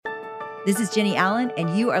This is Jenny Allen,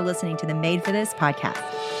 and you are listening to the Made for This podcast.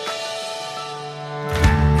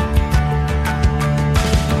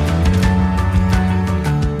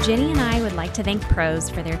 Jenny and I would like to thank Prose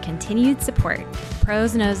for their continued support.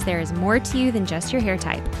 Prose knows there is more to you than just your hair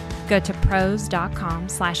type. Go to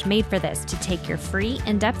prose.com/madeforthis to take your free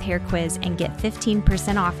in-depth hair quiz and get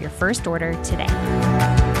 15% off your first order today.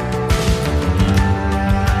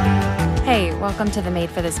 Hey, welcome to the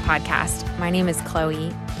Made for This podcast. My name is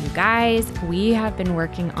Chloe. You guys, we have been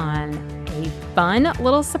working on a fun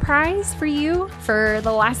little surprise for you for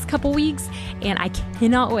the last couple weeks, and I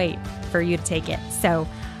cannot wait for you to take it. So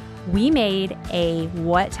we made a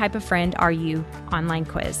What Type of Friend Are You online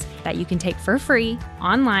quiz that you can take for free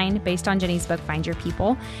online based on Jenny's book, Find Your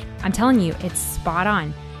People. I'm telling you, it's spot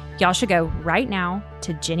on. Y'all should go right now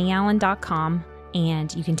to jennyallen.com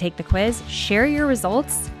and you can take the quiz, share your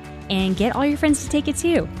results, and get all your friends to take it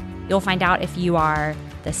too. You'll find out if you are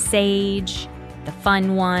the sage, the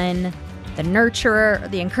fun one, the nurturer,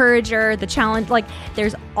 the encourager, the challenge. Like,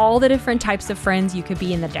 there's all the different types of friends you could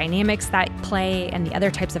be in, the dynamics that play, and the other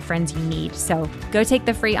types of friends you need. So go take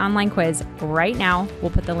the free online quiz right now.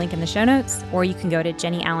 We'll put the link in the show notes, or you can go to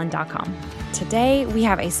jennyallen.com. Today, we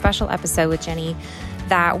have a special episode with Jenny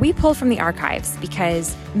that we pulled from the archives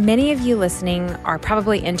because many of you listening are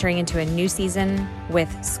probably entering into a new season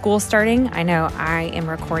with school starting. I know I am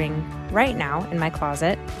recording right now in my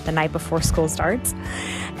closet the night before school starts.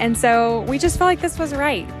 And so we just felt like this was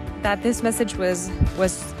right, that this message was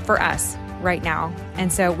for us right now.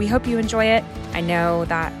 And so we hope you enjoy it. I know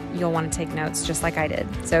that you'll want to take notes just like I did.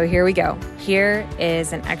 So here we go. Here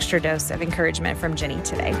is an extra dose of encouragement from Jenny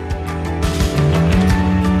today.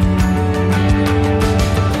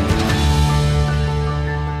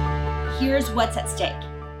 Here's what's at stake.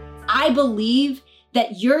 I believe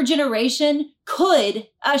that your generation could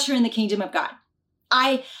usher in the kingdom of God.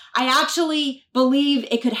 I actually believe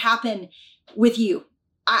it could happen with you.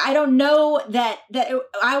 I don't know that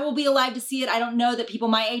I will be alive to see it. I don't know that people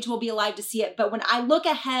my age will be alive to see it. But when I look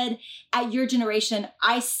ahead at your generation,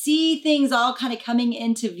 I see things all kind of coming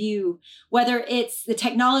into view, whether it's the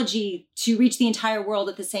technology to reach the entire world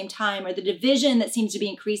at the same time, or the division that seems to be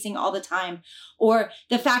increasing all the time, or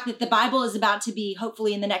the fact that the Bible is about to be,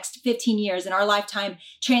 hopefully in the next 15 years in our lifetime,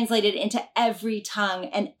 translated into every tongue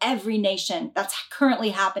and every nation. That's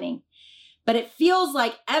currently happening. But it feels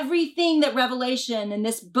like everything that Revelation and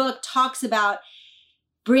this book talks about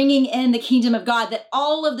bringing in the kingdom of God, that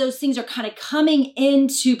all of those things are kind of coming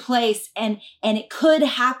into place, and it could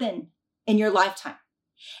happen in your lifetime.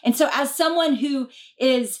 And so as someone who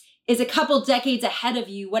is a couple decades ahead of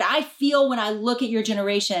you, what I feel when I look at your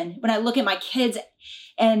generation, when I look at my kids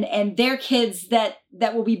and their kids that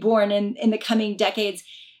will be born in the coming decades,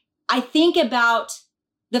 I think about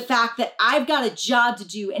the fact that I've got a job to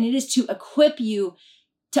do, and it is to equip you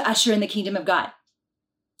to usher in the kingdom of God.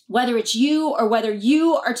 Whether it's you or whether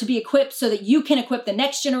you are to be equipped so that you can equip the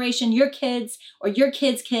next generation, your kids or your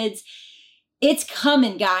kids' kids, it's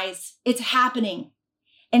coming, guys. It's happening.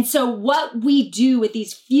 And so what we do with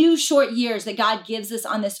these few short years that God gives us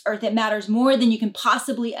on this earth, it matters more than you can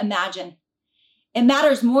possibly imagine. It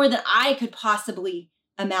matters more than I could possibly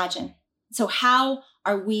imagine. So how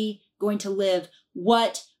are we going to live?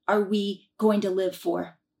 What are we going to live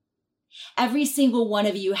for? Every single one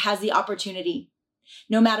of you has the opportunity,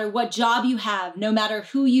 no matter what job you have, no matter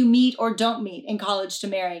who you meet or don't meet in college to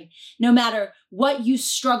marry, no matter what you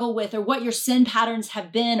struggle with or what your sin patterns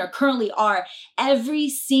have been or currently are, every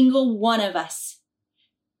single one of us,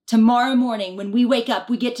 tomorrow morning when we wake up,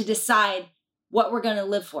 we get to decide what we're going to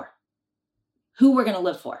live for, who we're going to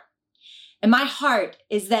live for. And my heart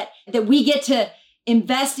is that we get to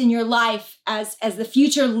invest in your life as the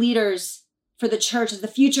future leaders for the church, as the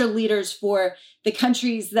future leaders for the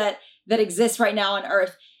countries that exist right now on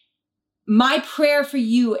earth. My prayer for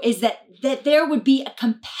you is that there would be a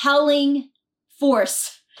compelling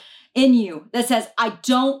force in you that says, I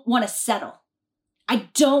don't want to settle. I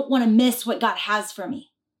don't want to miss what God has for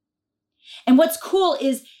me. And what's cool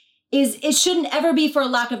is it shouldn't ever be for a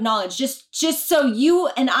lack of knowledge. Just so you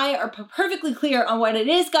and I are perfectly clear on what it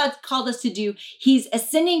is God's called us to do. He's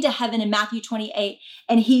ascending to heaven in Matthew 28,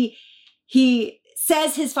 and he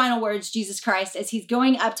says his final words, Jesus Christ, as he's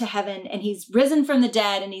going up to heaven, and he's risen from the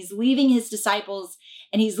dead, and he's leaving his disciples,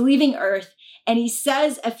 and he's leaving earth, and he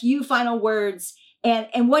says a few final words.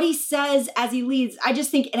 And what he says as he leads, I just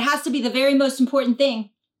think it has to be the very most important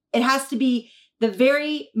thing. It has to be the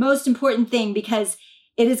very most important thing, because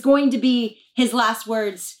it is going to be his last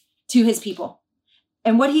words to his people.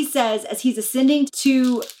 And what he says as he's ascending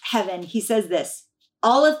to heaven, he says this: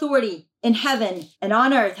 all authority in heaven and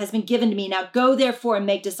on earth has been given to me. Now go therefore and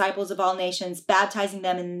make disciples of all nations, baptizing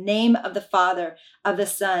them in the name of the Father, of the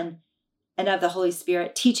Son, and of the Holy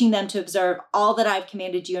Spirit, teaching them to observe all that I've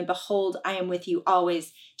commanded you. And behold, I am with you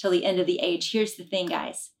always till the end of the age. Here's the thing,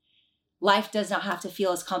 guys. Life does not have to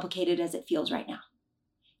feel as complicated as it feels right now.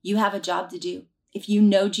 You have a job to do. If you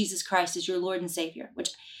know Jesus Christ as your Lord and Savior,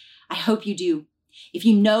 which I hope you do. If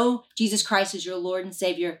you know Jesus Christ as your Lord and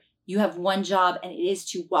Savior, you have one job, and it is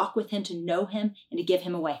to walk with him, to know him, and to give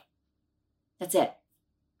him away. That's it.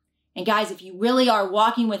 And guys, if you really are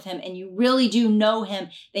walking with him and you really do know him,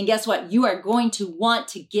 then guess what? You are going to want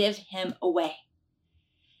to give him away.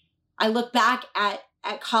 I look back at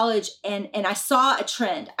college and I saw a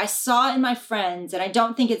trend. I saw in my friends, and I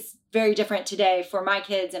don't think it's very different today for my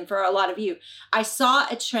kids and for a lot of you. I saw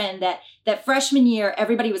a trend that freshman year,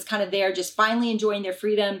 everybody was kind of there, just finally enjoying their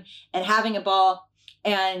freedom and having a ball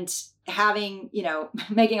and having,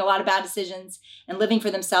 making a lot of bad decisions and living for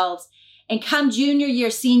themselves. And come junior year,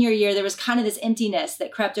 senior year, there was kind of this emptiness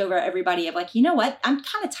that crept over everybody of like, you know what? I'm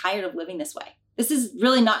kind of tired of living this way. This is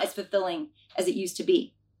really not as fulfilling as it used to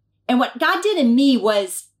be. And what God did in me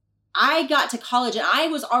was I got to college and I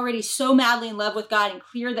was already so madly in love with God and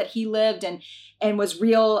clear that he lived and was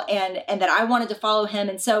real and that I wanted to follow him.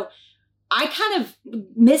 And so I kind of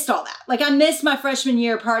missed all that. Like I missed my freshman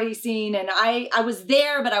year party scene, and I was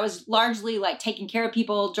there, but I was largely like taking care of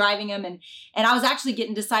people, driving them. And I was actually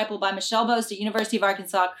getting discipled by Michelle Boast at University of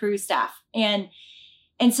Arkansas Cru staff. And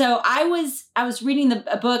so I was reading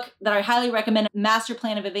a book that I highly recommend, Master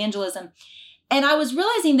Plan of Evangelism. And I was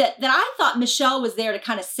realizing that I thought Michelle was there to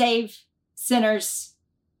kind of save sinners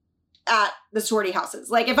at the sorority houses.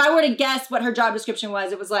 Like if I were to guess what her job description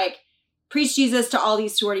was, it was like, preach Jesus to all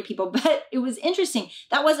these sorority people. But it was interesting.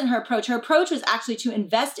 That wasn't her approach. Her approach was actually to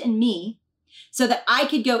invest in me so that I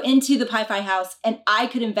could go into the Pi Phi house and I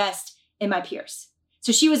could invest in my peers.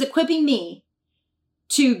 So she was equipping me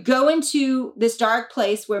to go into this dark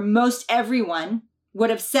place where most everyone would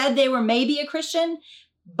have said they were maybe a Christian,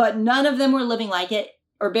 but none of them were living like it,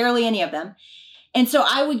 or barely any of them. And so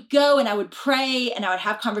I would go and I would pray and I would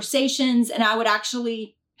have conversations and I would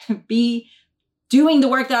actually be doing the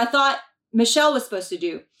work that I thought Michelle was supposed to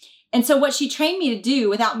do. And so what she trained me to do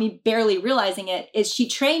without me barely realizing it is she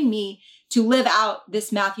trained me to live out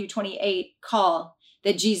this Matthew 28 call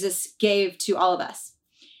that Jesus gave to all of us.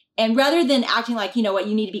 And rather than acting like, you know what,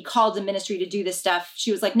 you need to be called to ministry to do this stuff,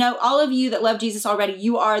 she was like, no, all of you that love Jesus already,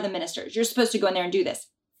 you are the ministers. You're supposed to go in there and do this.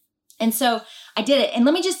 And so I did it. And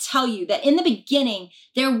let me just tell you that in the beginning,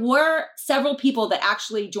 there were several people that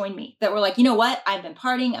actually joined me that were like, you know what? I've been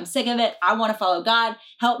partying. I'm sick of it. I want to follow God.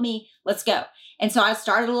 Help me. Let's go. And so I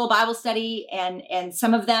started a little Bible study and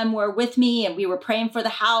some of them were with me and we were praying for the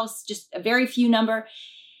house, just a very few number.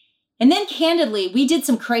 And then candidly, we did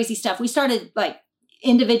some crazy stuff. We started like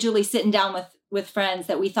individually sitting down with friends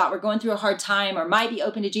that we thought were going through a hard time or might be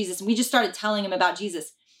open to Jesus. And we just started telling them about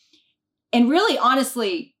Jesus. And really,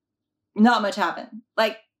 honestly, not much happened.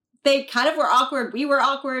 Like they kind of were awkward. We were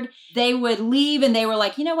awkward. They would leave and they were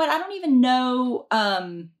like, you know what? I don't even know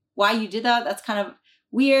why you did that. That's kind of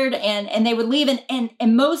weird. And they would leave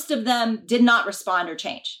and most of them did not respond or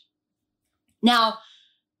change. Now,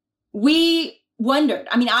 we wondered.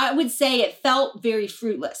 I mean, I would say it felt very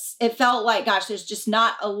fruitless. It felt like, gosh, there's just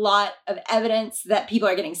not a lot of evidence that people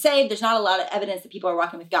are getting saved. There's not a lot of evidence that people are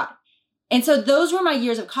walking with God. And so those were my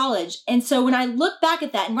years of college. And so when I look back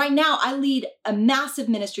at that, and right now I lead a massive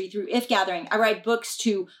ministry through If Gathering. I write books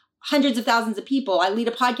to hundreds of thousands of people. I lead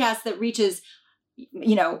a podcast that reaches,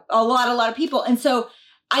 a lot of people. And so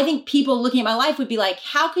I think people looking at my life would be like,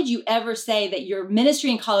 how could you ever say that your ministry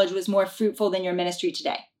in college was more fruitful than your ministry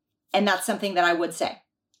today? And that's something that I would say.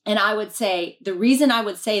 And I would say the reason I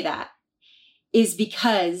would say that is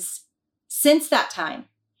because since that time,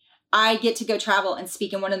 I get to go travel and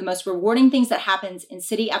speak. And one of the most rewarding things that happens in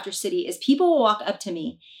city after city is people will walk up to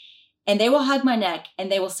me and they will hug my neck and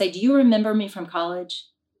they will say, do you remember me from college?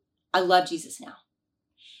 I love Jesus now.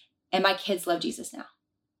 And my kids love Jesus now.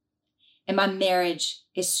 And my marriage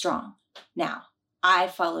is strong now. I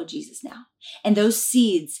follow Jesus now. And those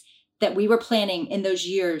seeds that we were planting in those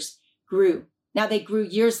years grew. Now they grew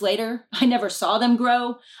years later. I never saw them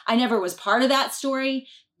grow. I never was part of that story,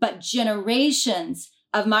 but generations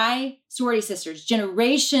of my sorority sisters,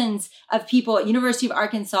 generations of people at University of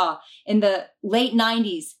Arkansas in the late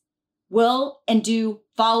 90s will and do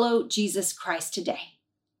follow Jesus Christ today.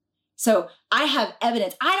 So I have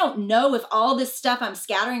evidence. I don't know if all this stuff I'm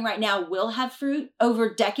scattering right now will have fruit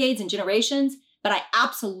over decades and generations, but I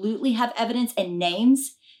absolutely have evidence and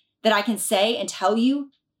names that I can say and tell you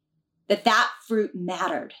that fruit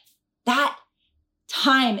mattered. That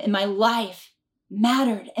time in my life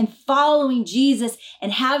mattered, and following Jesus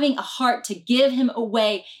and having a heart to give him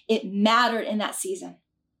away, it mattered in that season.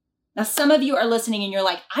 Now, some of you are listening and you're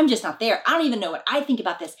like, I'm just not there. I don't even know what I think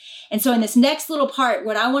about this. And so in this next little part,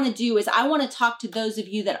 what I want to do is I want to talk to those of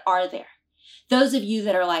you that are there. Those of you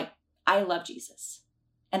that are like, I love Jesus.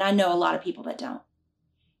 And I know a lot of people that don't.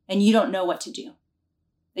 And you don't know what to do.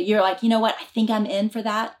 That you're like, you know what? I think I'm in for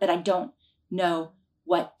that, but I don't know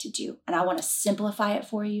what to do. And I want to simplify it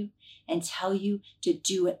for you and tell you to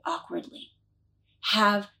do it awkwardly.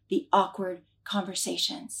 Have the awkward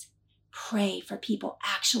conversations. Pray for people.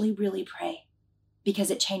 Actually, really pray,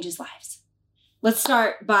 because it changes lives. Let's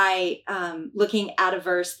start by looking at a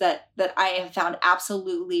verse that I have found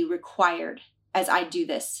absolutely required as I do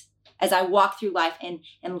this, as I walk through life and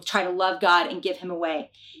try to love God and give him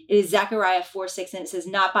away. It is Zechariah 4:6, and it says,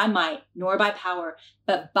 not by might nor by power,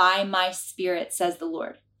 but by my spirit, says the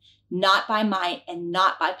Lord. Not by might and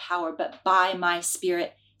not by power, but by my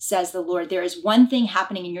spirit, says the Lord. There is one thing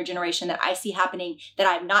happening in your generation that I see happening that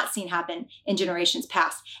I have not seen happen in generations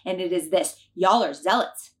past. And it is this: y'all are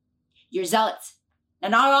zealots. You're zealots.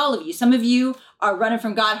 And not all of you. Some of you are running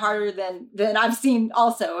from God harder than I've seen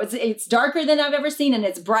also. It's darker than I've ever seen, and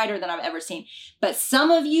it's brighter than I've ever seen. But some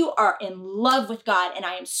of you are in love with God. And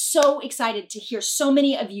I am so excited to hear so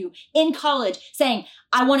many of you in college saying,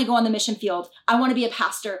 I want to go on the mission field. I want to be a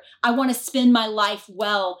pastor. I want to spend my life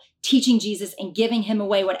well teaching Jesus and giving him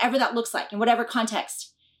away, whatever that looks like, in whatever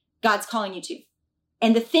context God's calling you to.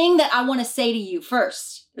 And the thing that I want to say to you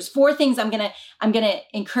first, there's 4 things I'm going to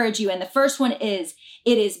encourage you. And the first one is,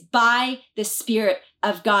 it is by the Spirit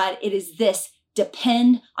of God. It is this: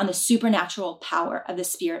 depend on the supernatural power of the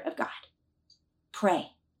Spirit of God.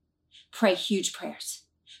 Pray. Pray huge prayers.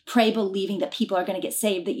 Pray believing that people are going to get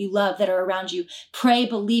saved that you love, that are around you. Pray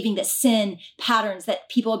believing that sin patterns that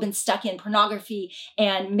people have been stuck in, pornography,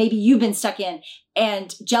 and maybe you've been stuck in,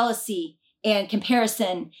 and jealousy and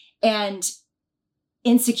comparison and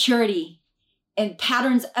insecurity and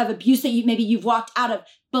patterns of abuse that you've walked out of.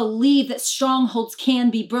 Believe that strongholds can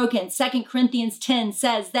be broken. 2 Corinthians 10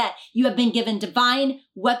 says that you have been given divine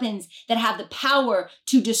weapons that have the power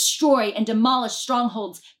to destroy and demolish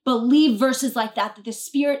strongholds. Believe verses like that the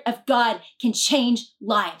Spirit of God can change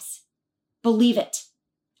lives. Believe it.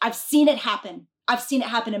 I've seen it happen. I've seen it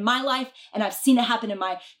happen in my life, and I've seen it happen in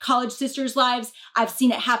my college sisters' lives. I've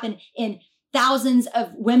seen it happen in thousands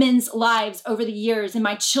of women's lives over the years, in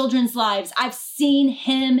my children's lives. I've seen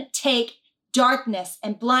him take darkness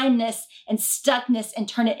and blindness and stuckness and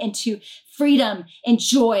turn it into freedom and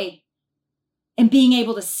joy and being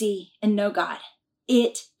able to see and know God.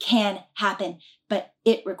 It can happen, but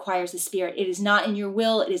it requires the Spirit. It is not in your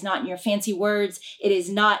will. It is not in your fancy words. It is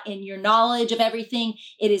not in your knowledge of everything.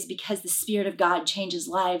 It is because the Spirit of God changes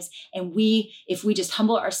lives. And if we just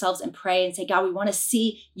humble ourselves and pray and say, God, we want to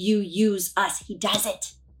see you use us. He does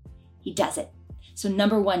it. He does it. So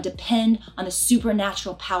number 1, depend on the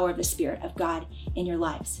supernatural power of the Spirit of God in your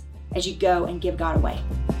lives as you go and give God away.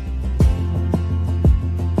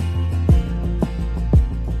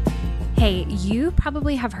 Hey, you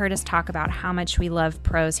probably have heard us talk about how much we love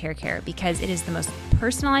Prose Hair Care because it is the most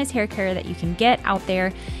personalized hair care that you can get out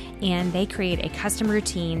there, and they create a custom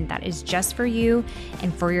routine that is just for you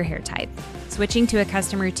and for your hair type. Switching to a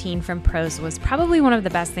custom routine from Prose was probably one of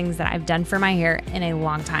the best things that I've done for my hair in a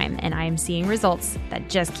long time, and I am seeing results that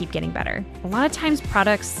just keep getting better. A lot of times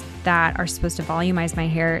products that are supposed to volumize my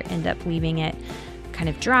hair end up leaving it kind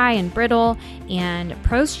of dry and brittle, and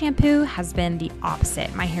Prose shampoo has been the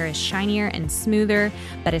opposite. My hair is shinier and smoother,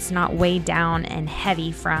 but it's not weighed down and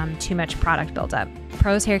heavy from too much product buildup.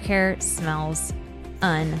 Prose hair care smells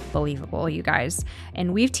unbelievable, you guys.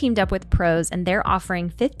 And we've teamed up with Prose, and they're offering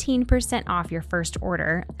 15% off your first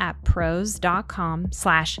order at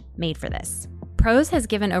prose.com/madeforthis. Prose has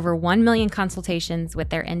given over 1 million consultations with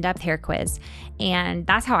their in-depth hair quiz, and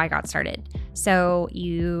that's how I got started. So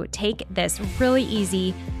you take this really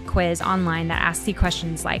easy quiz online that asks you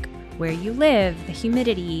questions like where you live, the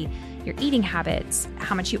humidity, your eating habits,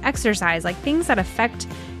 how much you exercise, like things that affect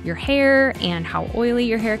your hair and how oily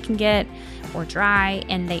your hair can get or dry.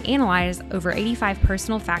 And they analyze over 85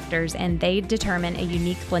 personal factors, and they determine a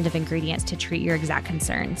unique blend of ingredients to treat your exact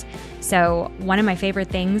concerns. So one of my favorite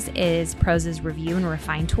things is Prose's review and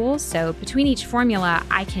refine tool. So between each formula,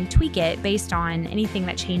 I can tweak it based on anything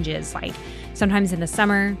that changes. Like sometimes in the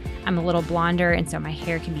summer, I'm a little blonder, and so my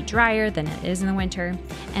hair can be drier than it is in the winter.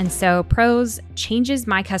 And so Prose changes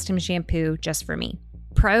my custom shampoo just for me.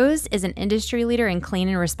 Prose is an industry leader in clean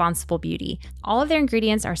and responsible beauty. All of their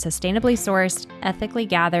ingredients are sustainably sourced, ethically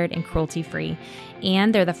gathered, and cruelty-free.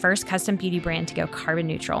 And they're the first custom beauty brand to go carbon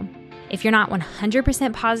neutral. If you're not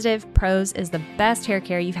 100% positive Prose is the best hair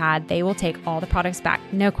care you've had, they will take all the products back,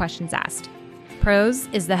 no questions asked. Prose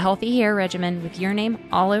is the healthy hair regimen with your name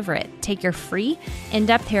all over it. Take your free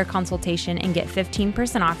in-depth hair consultation and get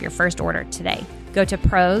 15% off your first order today. Go to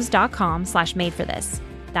prose.com/madeforthis.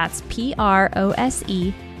 That's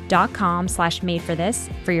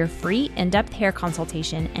prose.com/madeforthis for your free in-depth hair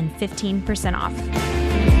consultation and 15% off.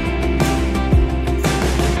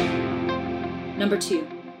 Number 2,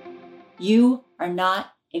 you are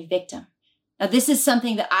not a victim. Now, this is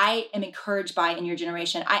something that I am encouraged by in your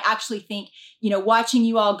generation. I actually think, watching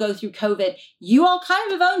you all go through COVID, you all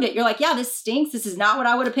kind of have owned it. You're like, yeah, this stinks. This is not what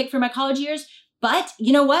I would have picked for my college years. But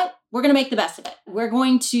you know what? We're going to make the best of it. We're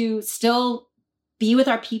going to still be with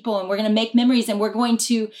our people, and we're going to make memories, and we're going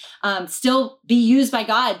to still be used by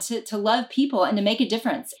God to love people and to make a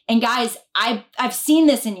difference. And guys, I've seen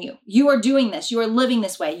this in you. You are doing this. You are living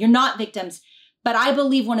this way. You're not victims. But I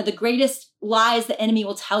believe one of the greatest lies the enemy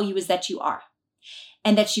will tell you is that you are,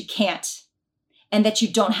 and that you can't, and that you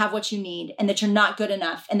don't have what you need, and that you're not good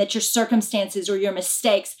enough, and that your circumstances or your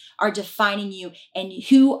mistakes are defining you. And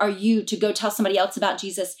who are you to go tell somebody else about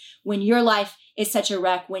Jesus when your life is such a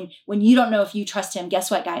wreck, when you don't know if you trust him? Guess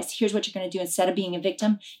what, guys? Here's what you're going to do. Instead of being a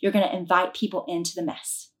victim, you're going to invite people into the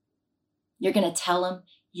mess. You're going to tell them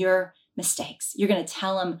your mistakes. You're going to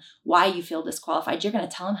tell them why you feel disqualified. You're going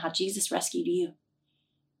to tell them how Jesus rescued you.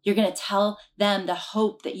 You're going to tell them the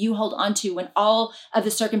hope that you hold on to when all of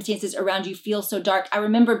the circumstances around you feel so dark. I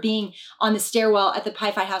remember being on the stairwell at the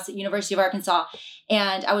Pi Phi House at University of Arkansas,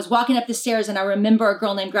 and I was walking up the stairs, and I remember a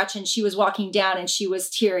girl named Gretchen. She was walking down, and she was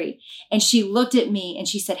teary, and she looked at me and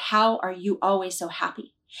she said, "How are you always so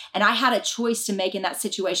happy?" And I had a choice to make in that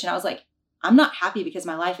situation. I was like, I'm not happy because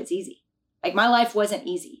my life is easy. Like, my life wasn't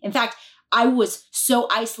easy. In fact, I was so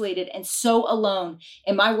isolated and so alone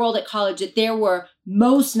in my world at college that there were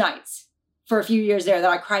most nights for a few years there that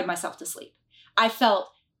I cried myself to sleep. I felt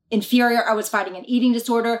inferior. I was fighting an eating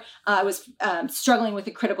disorder. I was struggling with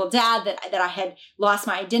a critical dad, that I had lost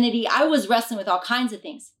my identity. I was wrestling with all kinds of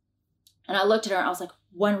things. And I looked at her and I was like,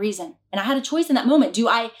 one reason. And I had a choice in that moment. Do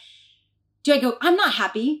I go, I'm not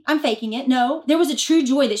happy, I'm faking it? No, there was a true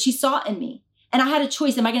joy that she saw in me. And I had a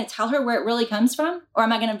choice. Am I going to tell her where it really comes from? Or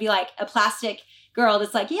am I going to be like a plastic girl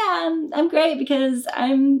that's like, yeah, I'm great because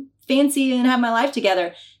I'm fancy and have my life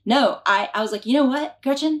together? No, I was like, you know what,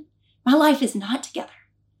 Gretchen? My life is not together.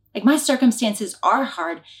 Like, my circumstances are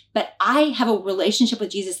hard, but I have a relationship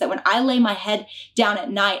with Jesus that when I lay my head down at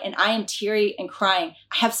night and I am teary and crying,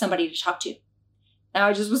 I have somebody to talk to. And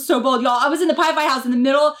I just was so bold, y'all. I was in the Pi Phi House in the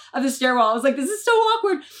middle of the stairwell. I was like, this is so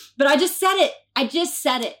awkward. But I just said it.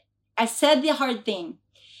 I said the hard thing.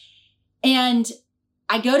 And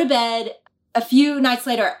I go to bed a few nights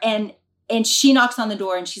later, and she knocks on the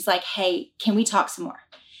door and she's like, hey, can we talk some more?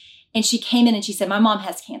 And she came in and she said, my mom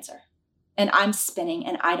has cancer and I'm spinning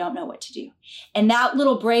and I don't know what to do. And that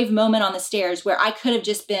little brave moment on the stairs where I could have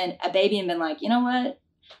just been a baby and been like, you know what?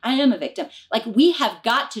 I am a victim. Like, we have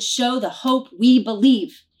got to show the hope we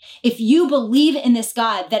believe. If you believe in this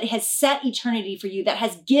God that has set eternity for you, that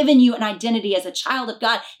has given you an identity as a child of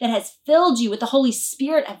God, that has filled you with the Holy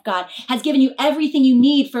Spirit of God, has given you everything you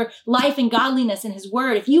need for life and godliness in his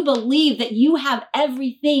word, if you believe that you have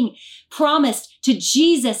everything promised to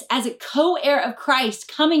Jesus as a co-heir of Christ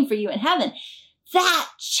coming for you in heaven, that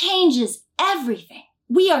changes everything.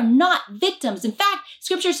 We are not victims. In fact,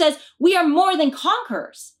 scripture says we are more than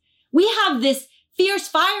conquerors. We have this fierce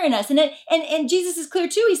fire in us. And Jesus is clear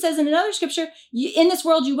too. He says in another scripture, in this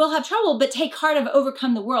world you will have trouble, but take heart, I've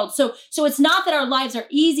overcome the world. So it's not that our lives are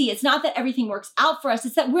easy. It's not that everything works out for us.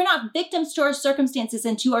 It's that we're not victims to our circumstances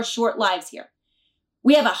and to our short lives here.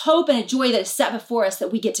 We have a hope and a joy that is set before us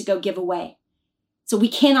that we get to go give away. So we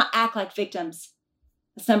cannot act like victims.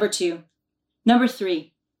 That's number 2. Number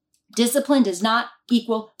 3, discipline does not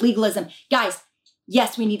equal legalism. Guys,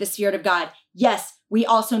 yes, we need the Spirit of God. Yes, we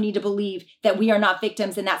also need to believe that we are not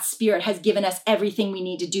victims and that Spirit has given us everything we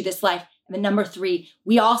need to do this life. And then number 3,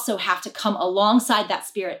 we also have to come alongside that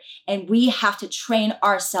Spirit and we have to train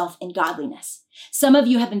ourselves in godliness. Some of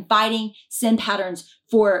you have been fighting sin patterns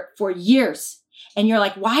for years. And you're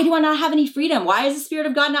like, why do I not have any freedom? Why is the Spirit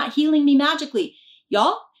of God not healing me magically?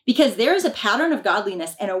 Y'all, because there is a pattern of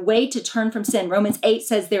godliness and a way to turn from sin. Romans 8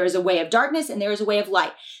 says there is a way of darkness and there is a way of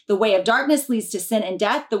light. The way of darkness leads to sin and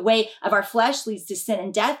death. The way of our flesh leads to sin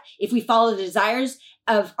and death. If we follow the desires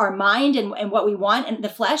of our mind and what we want and the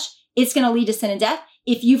flesh, it's going to lead to sin and death.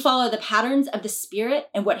 if you follow the patterns of the Spirit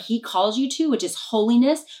and what he calls you to, which is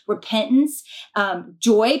holiness, repentance,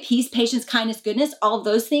 joy, peace, patience, kindness, goodness, all of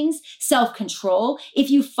those things, self-control, if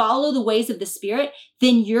you follow the ways of the Spirit,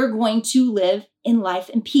 then you're going to live in life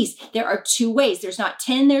and peace. There are 2 ways. There's not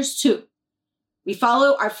 10, there's 2. We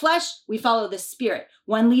follow our flesh, we follow the Spirit.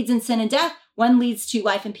 One leads in sin and death, one leads to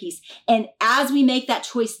life and peace. And as we make that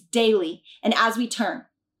choice daily, and as we turn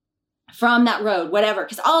from that road, whatever,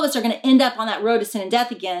 because all of us are going to end up on that road to sin and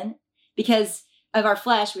death again because of our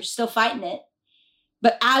flesh, we're still fighting it.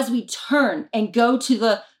 But as we turn and go to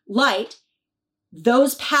the light,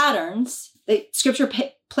 those patterns that Scripture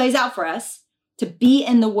plays out for us to be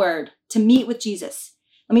in the Word, to meet with Jesus.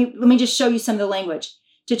 Let me just show you some of the language.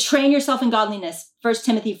 To train yourself in godliness, 1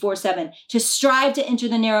 Timothy 4:7, to strive to enter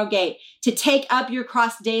the narrow gate, to take up your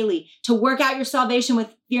cross daily, to work out your salvation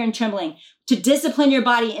with fear and trembling, to discipline your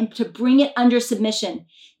body and to bring it under submission,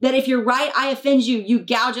 that if your right eye offends you, you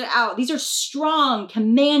gouge it out. These are strong,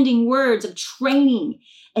 commanding words of training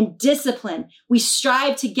and discipline. We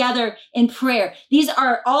strive together in prayer. These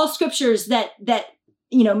are all scriptures that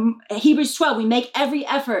Hebrews 12, we make every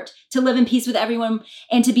effort to live in peace with everyone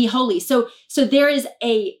and to be holy. So there is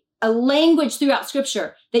a language throughout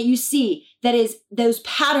Scripture that you see that is those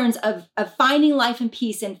patterns of finding life and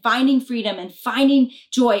peace and finding freedom and finding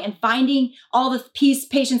joy and finding all the peace,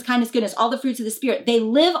 patience, kindness, goodness, all the fruits of the Spirit. They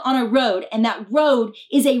live on a road, and that road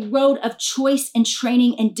is a road of choice and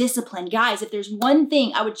training and discipline. Guys, if there's one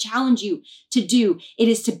thing I would challenge you to do, it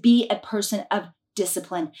is to be a person of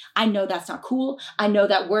discipline. I know that's not cool. I know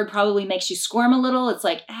that word probably makes you squirm a little. It's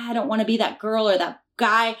like, I don't want to be that girl or that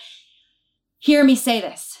guy. Hear me say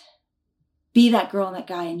this. Be that girl and that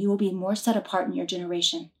guy, and you will be more set apart in your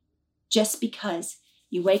generation. Just because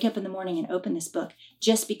you wake up in the morning and open this book,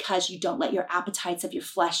 just because you don't let your appetites of your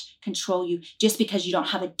flesh control you, just because you don't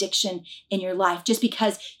have addiction in your life, just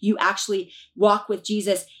because you actually walk with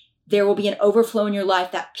Jesus, there will be an overflow in your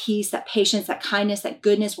life. That peace, that patience, that kindness, that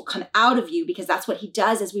goodness will come out of you because that's what he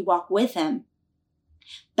does as we walk with him.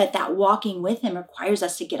 But that walking with him requires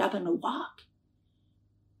us to get up and to walk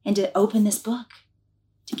and to open this book,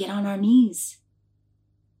 to get on our knees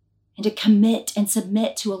and to commit and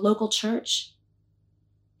submit to a local church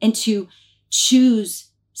and to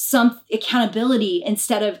choose some accountability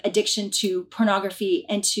instead of addiction to pornography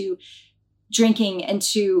and to drinking and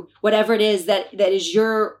to whatever it is that is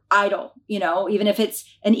your idol, even if it's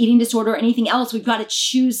an eating disorder or anything else. We've got to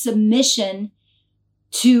choose submission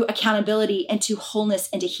to accountability and to wholeness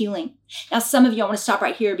and to healing. Now, some of you, I want to stop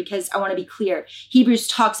right here because I want to be clear. Hebrews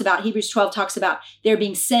 12 talks about there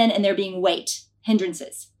being sin and there being weight,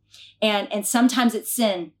 hindrances. And sometimes it's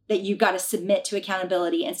sin that you've got to submit to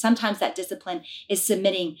accountability. And sometimes that discipline is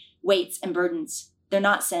submitting weights and burdens. They're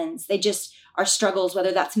not sins. They just are struggles,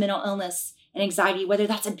 whether that's mental illness and anxiety, whether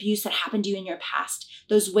that's abuse that happened to you in your past.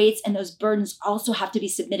 Those weights and those burdens also have to be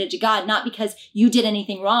submitted to God, not because you did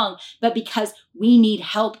anything wrong, but because we need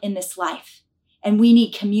help in this life. And we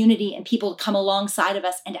need community and people to come alongside of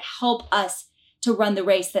us and to help us to run the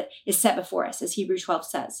race that is set before us, as Hebrews 12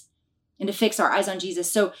 says, and to fix our eyes on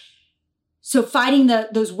Jesus. So fighting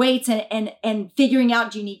those weights and figuring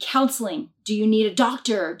out, do you need counseling? Do you need a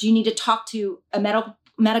doctor? Do you need to talk to a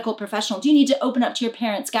medical professional? Do you need to open up to your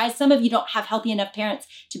parents? Guys, some of you don't have healthy enough parents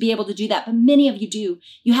to be able to do that, but many of you do.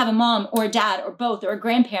 You have a mom or a dad or both or a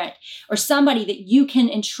grandparent or somebody that you can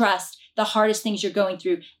entrust the hardest things you're going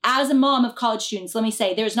through. As a mom of college students, let me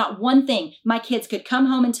say, there's not one thing my kids could come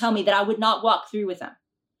home and tell me that I would not walk through with them.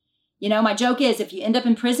 My joke is, if you end up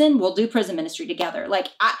in prison, we'll do prison ministry together.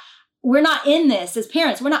 We're not in this as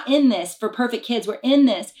parents. We're not in this for perfect kids. We're in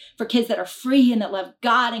this for kids that are free and that love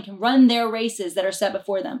God and can run their races that are set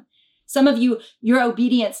before them. Some of you, your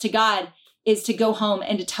obedience to God is to go home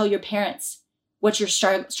and to tell your parents what you're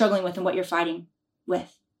struggling with and what you're fighting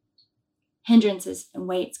with. Hindrances and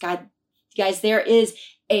weights. Guys, there is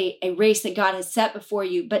a race that God has set before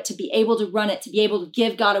you, but to be able to run it, to be able to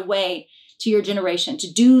give God away to your generation,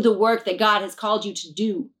 to do the work that God has called you to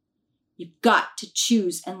do, you've got to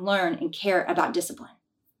choose and learn and care about discipline.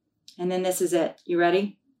 And then this is it. You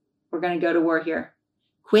ready? We're going to go to war here.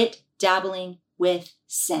 Quit dabbling with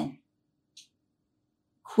sin.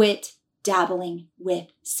 Quit dabbling with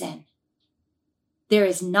sin. There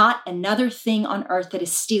is not another thing on earth that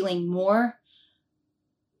is stealing more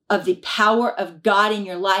of the power of God in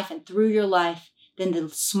your life and through your life than the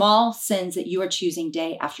small sins that you are choosing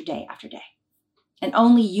day after day after day. And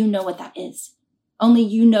only you know what that is. Only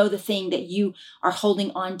you know the thing that you are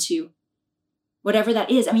holding on to, whatever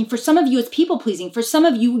that is. I mean, for some of you, it's people pleasing. For some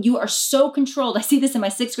of you, you are so controlled. I see this in my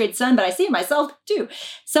 6th grade son, but I see it myself too.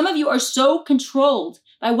 Some of you are so controlled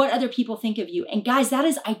by what other people think of you. And guys, that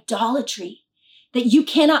is idolatry. That you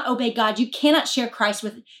cannot obey God. You cannot share Christ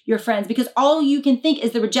with your friends because all you can think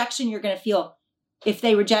is the rejection you're going to feel if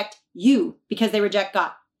they reject you because they reject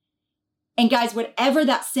God. And guys, whatever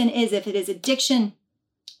that sin is, if it is addiction,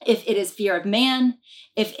 if it is fear of man,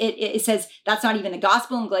 if it says that's not even the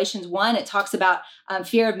gospel in Galatians 1, it talks about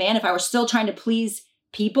fear of man. If I were still trying to please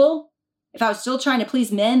people, if I was still trying to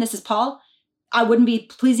please men, this is Paul, I wouldn't be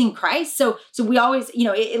pleasing Christ. So we always,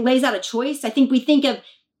 it lays out a choice. I think we think of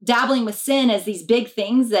dabbling with sin as these big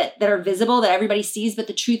things that are visible, that everybody sees. But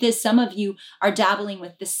the truth is some of you are dabbling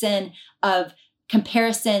with the sin of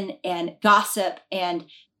comparison and gossip and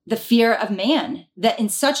the fear of man, that in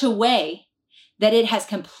such a way that it has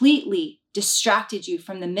completely distracted you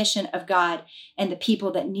from the mission of God and the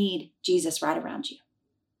people that need Jesus right around you.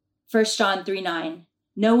 1 John 3:9,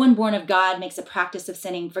 no one born of God makes a practice of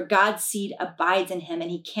sinning, for God's seed abides in him,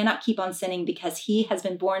 and he cannot keep on sinning because he has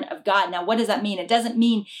been born of God. Now, what does that mean? It doesn't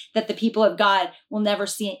mean that the people of God will never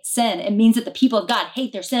sin. It means that the people of God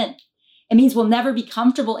hate their sin. It means we'll never be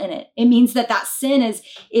comfortable in it. It means that sin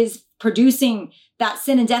is producing that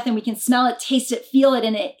sin and death, and we can smell it, taste it, feel it,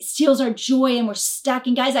 and it steals our joy, and we're stuck.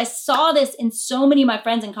 And guys, I saw this in so many of my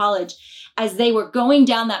friends in college as they were going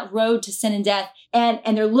down that road to sin and death,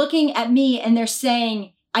 and they're looking at me and they're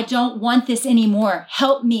saying, I don't want this anymore.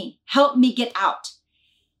 Help me get out.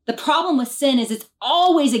 The problem with sin is it's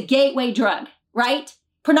always a gateway drug, right?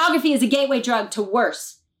 Pornography is a gateway drug to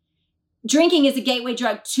worse. Drinking is a gateway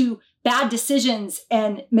drug to bad decisions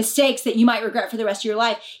and mistakes that you might regret for the rest of your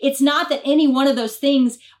life. It's not that any one of those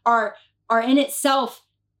things are in itself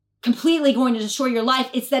completely going to destroy your life.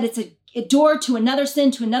 It's that it's a door to another sin,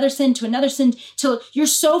 to another sin, to another sin, till you're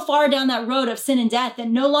so far down that road of sin and death that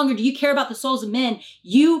no longer do you care about the souls of men.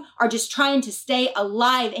 You are just trying to stay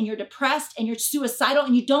alive, and you're depressed and you're suicidal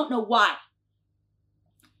and you don't know why.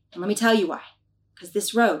 And let me tell you why. Because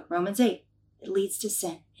this road, Romans 8, it leads to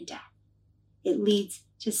sin and death. It leads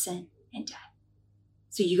to sin and death.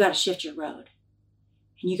 So you got to shift your road,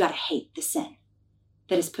 and you got to hate the sin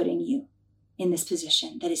that is putting you in this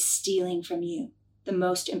position, that is stealing from you the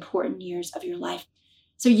most important years of your life.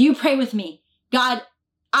 So you pray with me. God,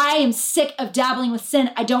 I am sick of dabbling with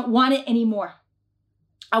sin. I don't want it anymore.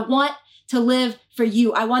 I want to live for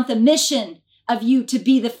you. I want the mission of you to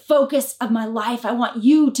be the focus of my life. I want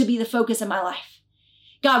you to be the focus of my life.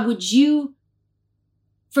 God, would you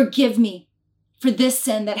forgive me for this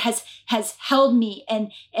sin that has held me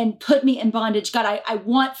and put me in bondage? God, I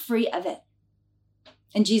want free of it.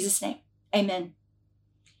 In Jesus' name, amen.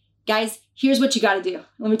 Guys, here's what you got to do.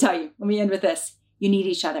 Let me tell you. Let me end with this. You need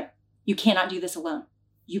each other. You cannot do this alone.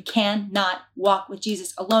 You cannot walk with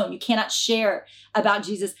Jesus alone. You cannot share about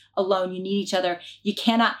Jesus alone. You need each other. You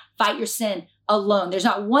cannot fight your sin alone. There's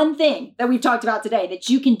not one thing that we've talked about today that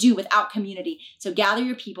you can do without community. So gather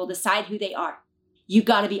your people, decide who they are. You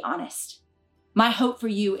got to be honest. My hope for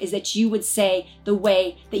you is that you would say the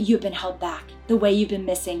way that you've been held back, the way you've been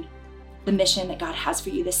missing the mission that God has for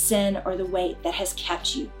you, the sin or the weight that has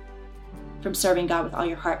kept you from serving God with all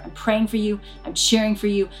your heart. I'm praying for you. I'm cheering for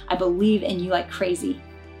you. I believe in you like crazy.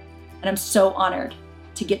 And I'm so honored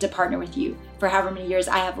to get to partner with you for however many years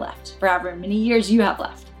I have left, for however many years you have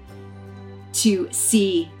left, to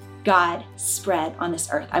see God spread on this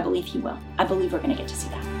earth. I believe he will. I believe we're going to get to see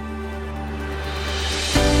that.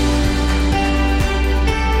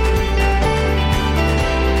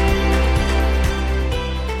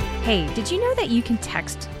 Hey, did you know that you can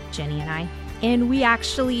text Jenny and I? And we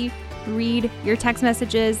actually read your text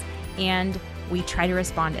messages and we try to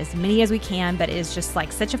respond as many as we can, but it is just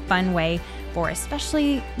like such a fun way for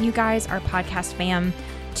especially you guys, our podcast fam,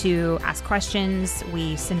 to ask questions.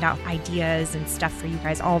 We send out ideas and stuff for you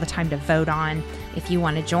guys all the time to vote on. If you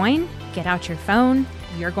want to join, get out your phone.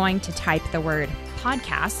 You're going to type the word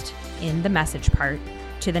podcast in the message part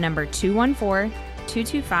to the number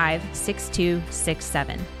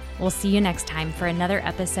 214-225-6267. We'll see you next time for another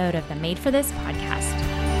episode of the Made for This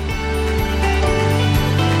podcast.